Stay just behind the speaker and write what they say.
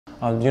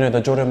You know, the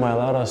Jordan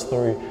Mailata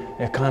story,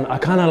 I kind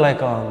of like,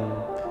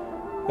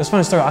 it's a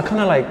funny story, I kind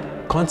of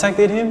like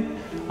contacted him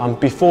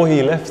before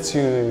he left to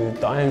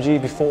the IMG,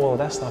 before all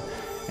that stuff.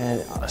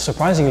 And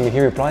surprisingly,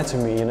 he replied to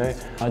me, you know.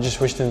 I just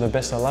wished him the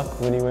best of luck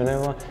when he went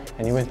over,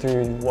 and he went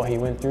through what he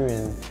went through.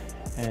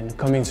 And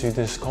coming to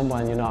this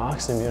combine, you know, I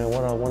asked him, you know,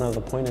 what are one of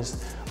the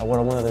pointers, what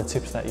are one of the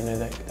tips that, you know,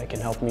 that can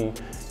help me,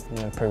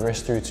 you know,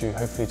 progress through to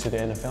hopefully to the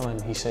NFL.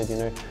 And he said, you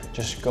know,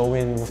 just go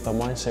in with the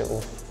mindset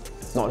of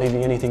not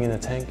leaving anything in the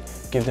tank,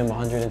 give them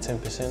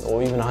 110%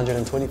 or even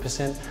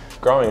 120%.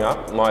 Growing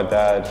up, my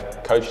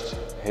dad coached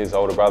his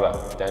older brother,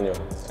 Daniel,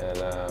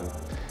 and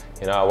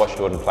you know, I watched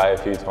Jordan play a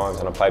few times,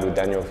 and I played with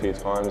Daniel a few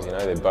times. You know,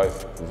 they're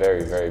both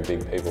very, very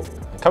big people.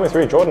 Coming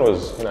through, Jordan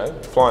was, you know,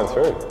 flying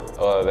through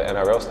the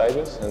NRL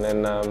stages, and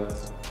then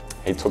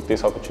he took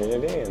this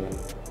opportunity and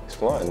he's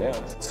flying now.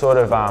 Sort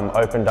of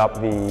opened up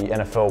the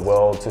NFL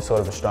world to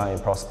sort of Australian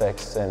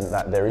prospects, and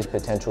that there is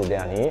potential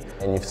down here.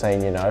 And you've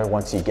seen, you know,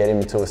 once you get him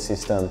into a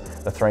system,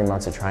 the 3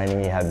 months of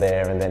training he had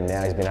there, and then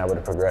now he's been able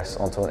to progress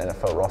onto an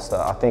NFL roster.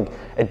 I think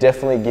it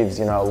definitely gives,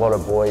 you know, a lot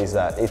of boys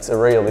that it's a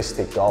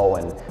realistic goal,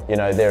 and, you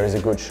know, there is a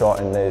good shot,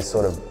 and there's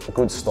sort of a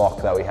good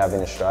stock that we have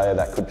in Australia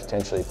that could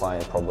potentially play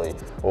in probably,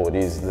 or it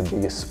is the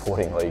biggest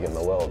sporting league in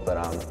the world. But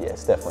yeah,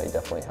 it's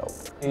definitely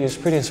helped. It was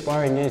pretty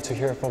inspiring, yeah, to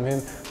hear from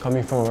him,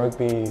 coming from a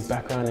rugby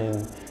background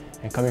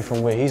and coming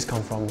from where he's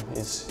come from.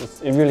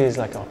 It really is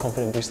like a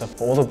confident booster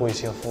for all the boys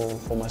here,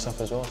 for myself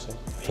as well. So.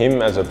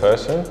 Him as a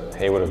person,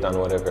 he would have done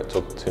whatever it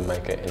took to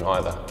make it in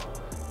either,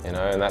 you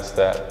know, and that's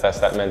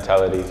that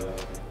mentality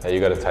that you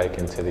got to take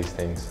into these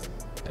things.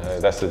 You know,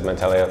 that's the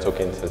mentality I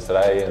took into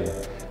today,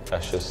 and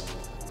that's just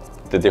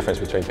the difference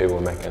between people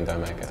who make it and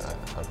don't make it,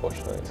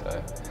 unfortunately.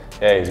 So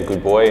yeah, he's a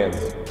good boy and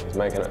he's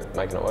making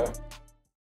it work.